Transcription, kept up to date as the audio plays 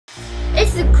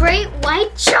It's a great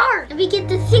white shark, and we get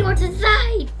to see what's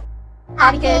inside.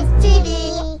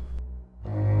 HobbyKidsTV.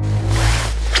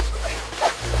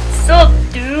 Sup,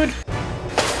 dude?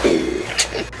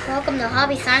 Welcome to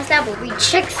HobbyScience Lab, where we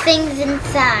check things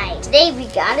inside. Today we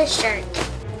got a shark.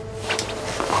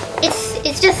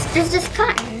 There's just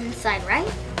cotton inside,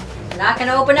 right? We're not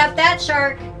gonna open up that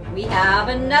shark. We have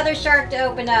another shark to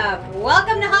open up.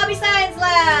 Welcome to HobbyScience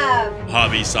Lab.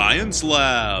 HobbyScience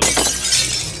Lab.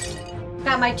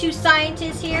 Got my two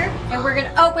scientists here, and we're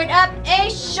gonna open up a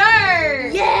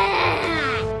shark.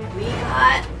 Yeah! We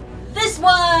got this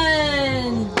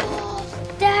one.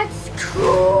 That's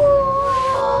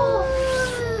cool!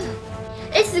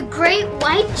 It's a great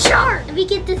white shark, and we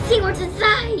get to see what's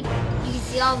inside. You can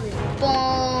see all his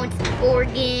bones,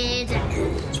 organs, and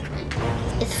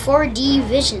it's 4D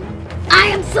vision. I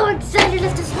am so excited!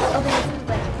 Let's just open it.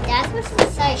 That's what's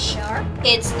inside shark?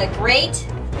 It's the Great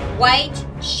White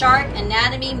Shark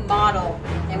Anatomy Model,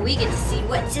 and we get to see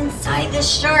what's inside the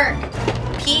shark,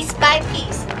 piece by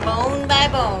piece, bone by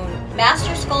bone.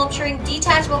 Master sculpturing,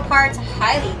 detachable parts,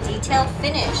 highly detailed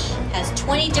finish. Has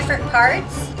 20 different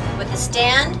parts with a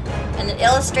stand and an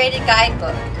illustrated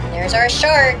guidebook. There's our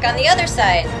shark on the other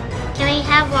side. Can we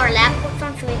have our lab coats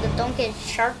on so we don't get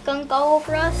shark gunk all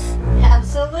over us?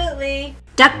 Absolutely.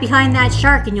 Duck behind that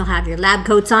shark and you'll have your lab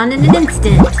coats on in an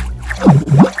instant.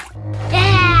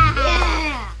 Yeah!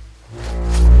 Yeah!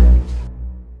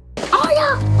 Oh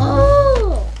yeah!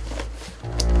 Oh!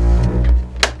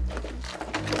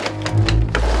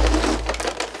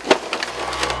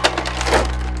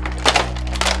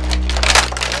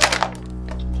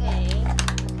 Okay.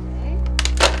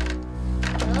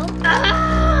 Oh.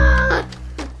 Ah!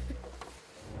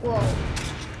 Whoa.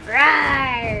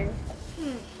 Rawr.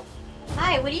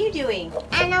 Hi, what are you doing?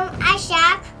 I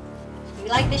shark. You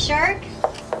like the shark?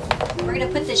 We're gonna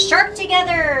put the shark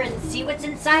together and see what's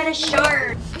inside a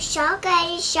shark. A shark,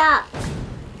 I shark.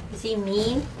 Is he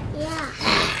mean? Yeah.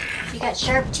 You got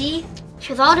sharp teeth?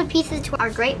 Shows all the pieces to our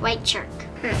great white shark.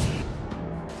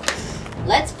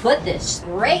 Let's put this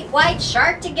great white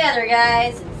shark together,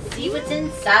 guys, and see what's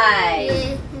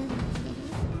inside.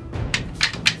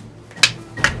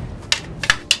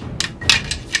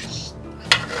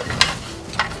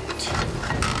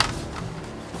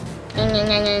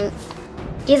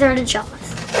 These are the jaws.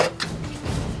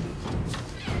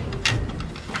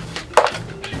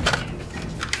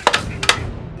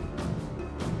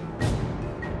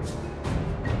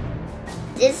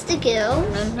 This the gill.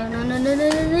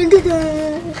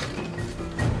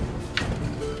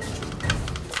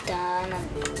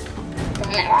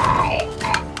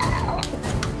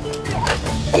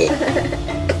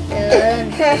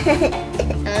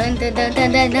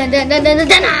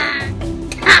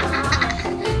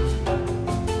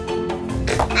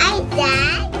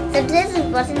 So this is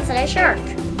what's inside a shark.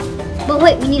 But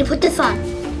wait, we need to put this on.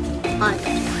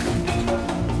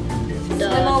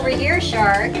 Swim over here,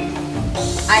 shark.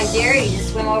 I dare you to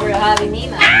swim over to Hobby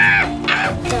Mima. Ah,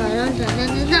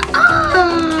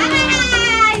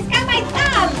 he's got my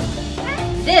thumb.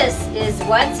 This is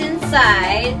what's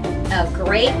inside a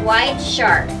great white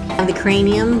shark. The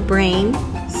cranium, brain,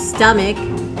 stomach,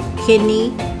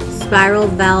 kidney, spiral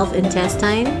valve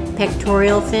intestine,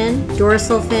 pectoral fin,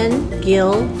 dorsal fin,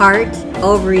 gill, heart,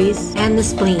 ovaries, and the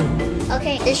spleen.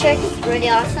 Okay, this shark is really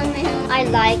awesome and I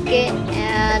like it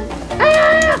and oh,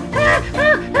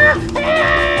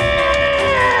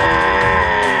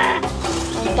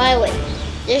 by the way,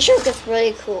 this shark is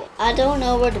really cool. I don't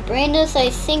know where the brain is, I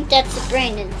think that's the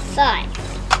brain inside.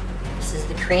 This is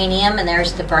the cranium and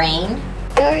there's the brain.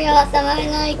 Very awesome, I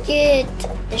like it.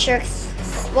 The shark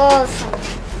swallows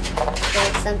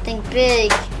something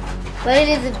big. What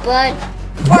is it, bud?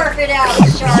 Barf it out,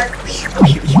 shark.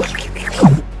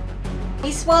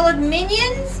 He swallowed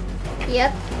minions?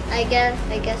 Yep, I guess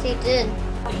he did.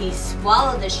 He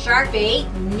swallowed the shark bait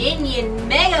minion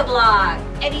mega block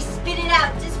and he spit it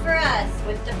out just for us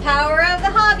with the power of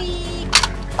the hobby.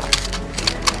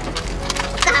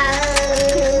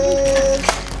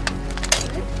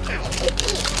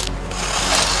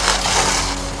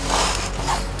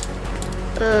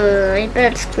 I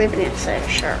bet it's creepy inside a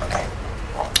shark.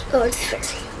 Oh, it's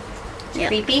fizzy. Yep.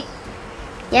 Creepy?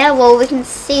 Yeah, well, we can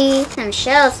see some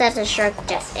shells that the shark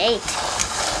just ate.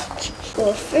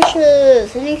 Well,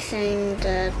 fishes, anything.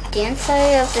 The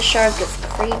inside of the shark is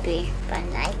creepy, but I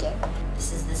like it.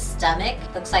 This is the stomach.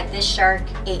 Looks like this shark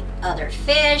ate other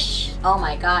fish. Oh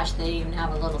my gosh, they even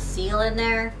have a little seal in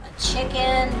there. A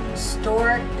chicken, a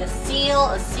stork, a seal,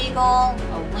 a seagull,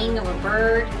 a wing of a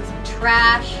bird, some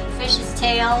trash, fish's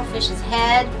tail, fish's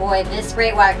head. Boy, this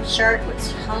great white shark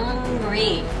was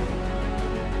hungry.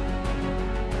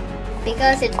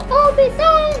 because it's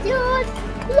HobbyScience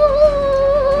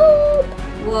Lab.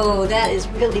 Whoa, that is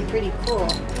really pretty cool.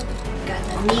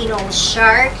 Got the mean old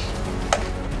shark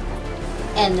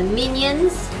and the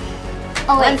minions.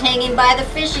 Oh, One's wait. hanging by the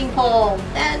fishing pole.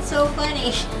 That's so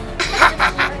funny.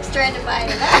 Shark's trying to bite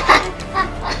him.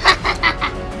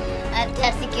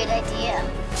 That's a good idea.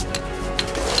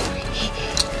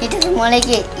 He doesn't want to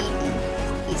get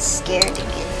eaten. He's scared to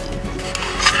get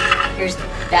eaten. Here's the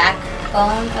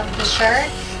backbone of the shark.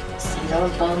 See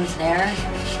those bones there?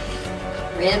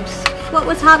 Ribs. What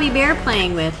was Hobby Bear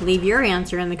playing with? Leave your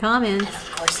answer in the comments. And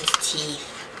of course his teeth.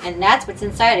 And that's what's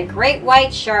inside a great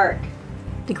white shark.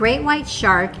 The great white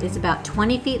shark is about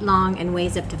 20 feet long and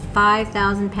weighs up to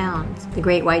 5,000 pounds. The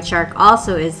great white shark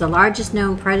also is the largest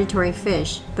known predatory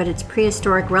fish, but its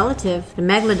prehistoric relative, the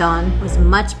megalodon, was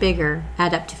much bigger,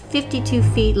 at up to 52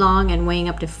 feet long and weighing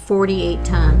up to 48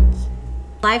 tons.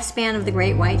 The lifespan of the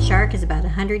great white shark is about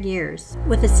 100 years.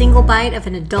 With a single bite of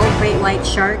an adult great white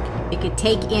shark, it could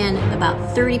take in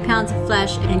about 30 pounds of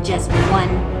flesh in just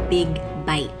one big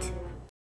bite.